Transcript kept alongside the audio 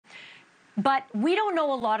But we don't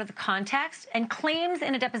know a lot of the context, and claims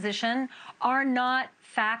in a deposition are not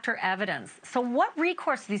fact or evidence. So what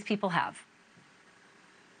recourse do these people have?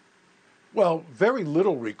 Well, very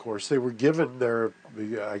little recourse. They were given their,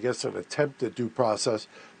 I guess, an attempt at due process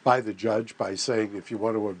by the judge by saying, if you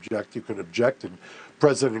want to object, you can object. In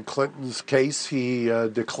President Clinton's case, he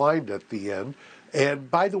declined at the end. And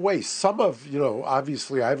by the way, some of,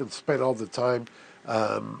 obviously I haven't spent all the time,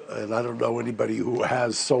 and I don't know anybody who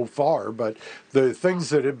has so far, but the things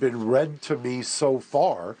that have been read to me so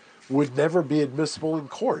far would never be admissible in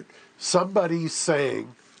court. Somebody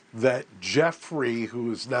saying that Jeffrey,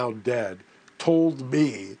 who is now dead, told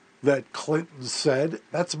me that Clinton said,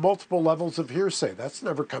 that's multiple levels of hearsay. That's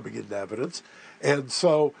never coming into evidence. And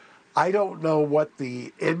so I don't know what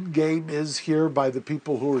the end game is here by the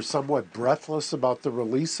people who are somewhat breathless about the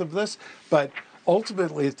release of this. But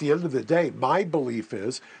ultimately, at the end of the day, my belief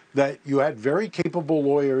is that you had very capable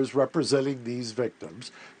lawyers representing these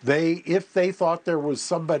victims. If they thought there was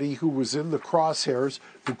somebody who was in the crosshairs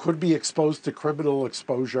who could be exposed to criminal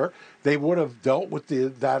exposure, they would have dealt with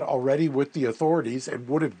that already with the authorities and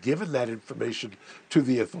would have given that information to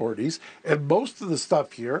the authorities. And most of the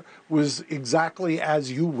stuff here was exactly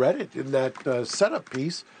as you read it in that setup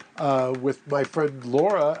piece with my friend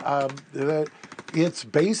Laura, that it's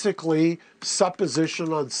basically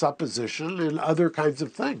supposition on supposition and other kinds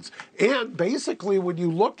of things. And basically, when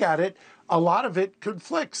you look at it, a lot of it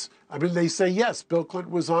conflicts. I mean, they say, yes, Bill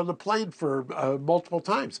Clinton was on the plane for multiple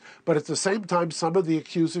times. But at the same time, some of the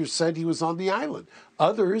accusers said he was on the island.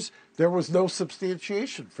 Others, there was no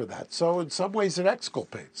substantiation for that. So in some ways, it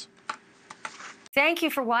exculpates. Thank you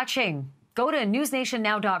for watching. Go to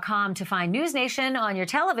newsnationnow.com to find NewsNation on your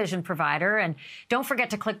television provider. And don't forget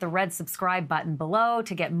to click the red subscribe button below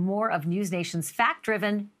to get more of NewsNation's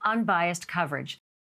fact-driven, unbiased coverage.